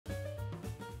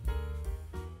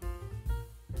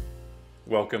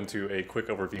Welcome to a quick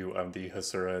overview of the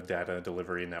Hasura Data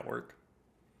Delivery Network.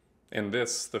 In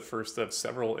this, the first of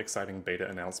several exciting beta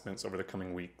announcements over the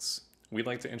coming weeks, we'd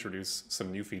like to introduce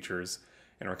some new features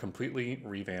in our completely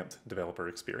revamped developer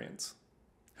experience.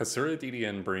 Hasura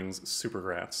DDN brings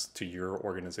supergraphs to your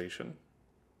organization.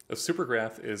 A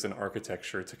supergraph is an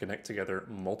architecture to connect together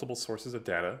multiple sources of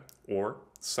data, or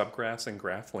subgraphs in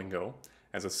graph lingo,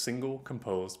 as a single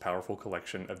composed powerful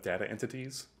collection of data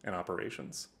entities and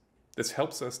operations. This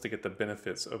helps us to get the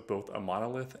benefits of both a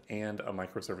monolith and a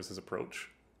microservices approach.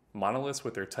 Monoliths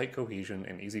with their tight cohesion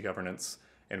and easy governance,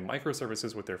 and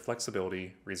microservices with their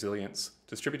flexibility, resilience,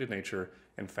 distributed nature,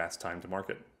 and fast time to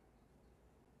market.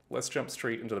 Let's jump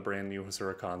straight into the brand new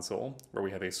Hasura console, where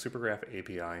we have a supergraph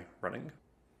API running.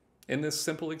 In this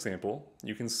simple example,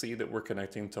 you can see that we're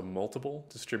connecting to multiple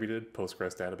distributed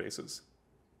Postgres databases.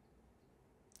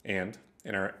 And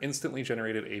in our instantly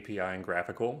generated API in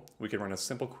GraphQL, we can run a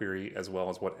simple query as well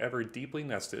as whatever deeply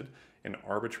nested and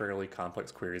arbitrarily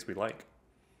complex queries we like.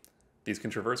 These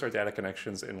can traverse our data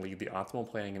connections and lead the optimal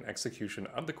planning and execution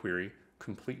of the query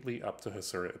completely up to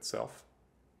Hasura itself.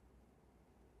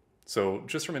 So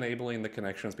just from enabling the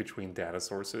connections between data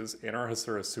sources in our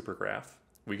Hasura supergraph,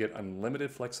 we get unlimited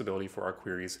flexibility for our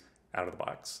queries out of the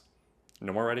box.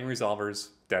 No more writing resolvers,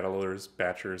 data loaders,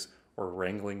 batchers, or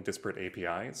wrangling disparate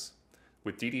APIs.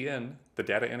 With DDN, the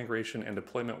data integration and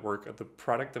deployment work of the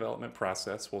product development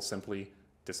process will simply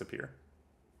disappear.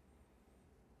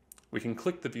 We can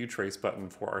click the View Trace button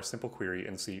for our simple query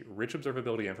and see rich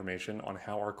observability information on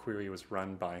how our query was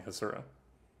run by Hasura.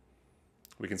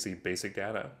 We can see basic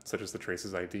data, such as the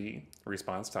trace's ID,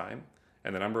 response time,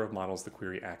 and the number of models the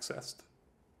query accessed.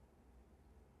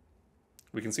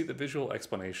 We can see the visual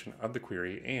explanation of the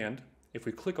query, and if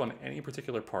we click on any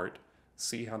particular part,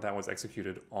 see how that was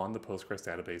executed on the Postgres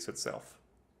database itself.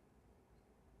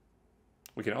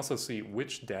 We can also see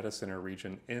which data center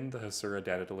region in the Hasura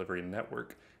Data Delivery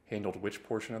Network handled which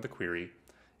portion of the query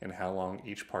and how long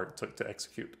each part took to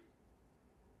execute.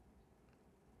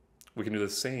 We can do the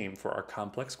same for our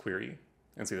complex query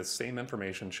and see the same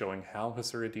information showing how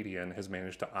Hasura DDN has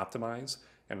managed to optimize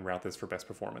and route this for best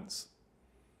performance.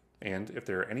 And if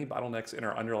there are any bottlenecks in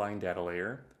our underlying data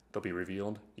layer, they'll be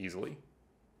revealed easily.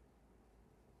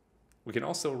 We can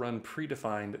also run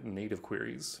predefined native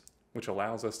queries, which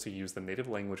allows us to use the native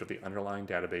language of the underlying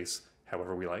database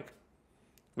however we like.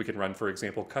 We can run, for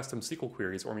example, custom SQL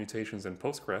queries or mutations in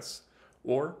Postgres,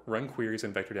 or run queries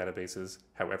in vector databases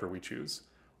however we choose,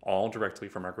 all directly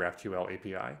from our GraphQL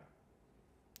API.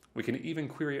 We can even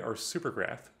query our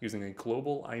supergraph using a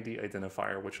global ID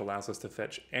identifier, which allows us to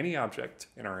fetch any object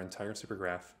in our entire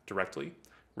supergraph directly,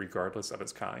 regardless of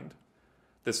its kind.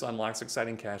 This unlocks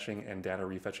exciting caching and data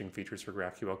refetching features for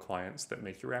GraphQL clients that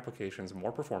make your applications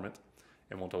more performant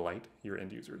and will delight your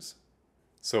end users.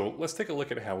 So let's take a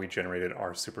look at how we generated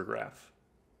our supergraph.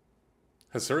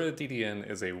 Hasura DDN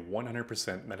is a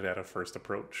 100% metadata first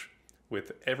approach,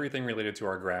 with everything related to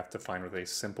our graph defined with a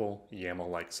simple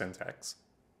YAML-like syntax.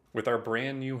 With our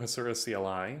brand new Hasura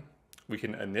CLI, we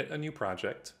can init a new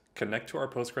project, connect to our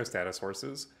Postgres data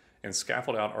sources, and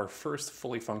scaffold out our first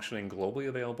fully functioning globally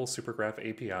available supergraph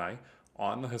API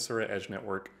on the Hasura Edge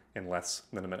network in less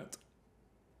than a minute.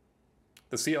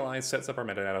 The CLI sets up our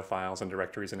metadata files and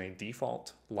directories in a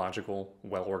default, logical,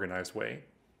 well-organized way.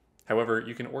 However,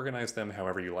 you can organize them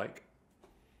however you like.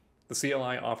 The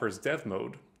CLI offers dev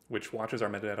mode, which watches our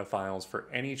metadata files for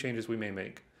any changes we may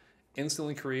make,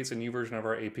 instantly creates a new version of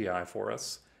our API for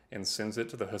us, and sends it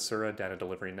to the Hasura Data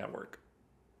Delivery Network.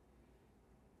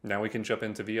 Now we can jump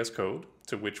into VS Code,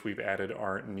 to which we've added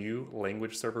our new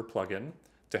language server plugin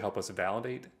to help us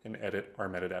validate and edit our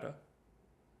metadata.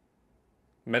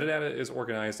 Metadata is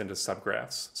organized into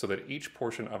subgraphs so that each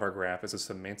portion of our graph is a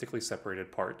semantically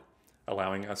separated part,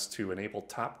 allowing us to enable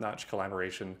top-notch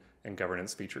collaboration and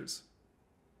governance features.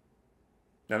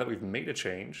 Now that we've made a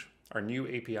change, our new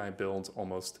API builds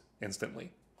almost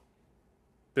instantly.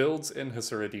 Builds in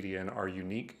Hasura DDN are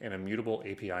unique and immutable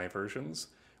API versions,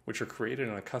 which are created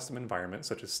in a custom environment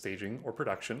such as staging or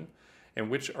production, and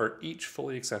which are each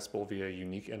fully accessible via a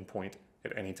unique endpoint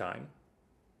at any time.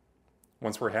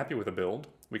 Once we're happy with a build,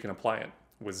 we can apply it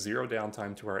with zero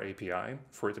downtime to our API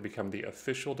for it to become the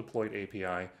official deployed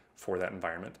API for that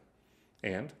environment.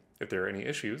 And if there are any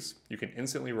issues, you can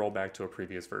instantly roll back to a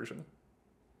previous version.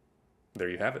 There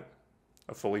you have it,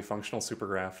 a fully functional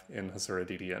supergraph in Hasura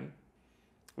DDN.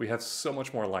 We have so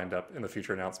much more lined up in the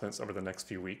future announcements over the next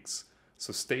few weeks,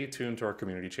 so stay tuned to our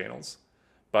community channels.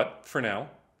 But for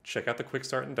now, check out the quick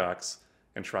start and docs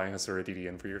and try Hasura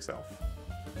DDN for yourself.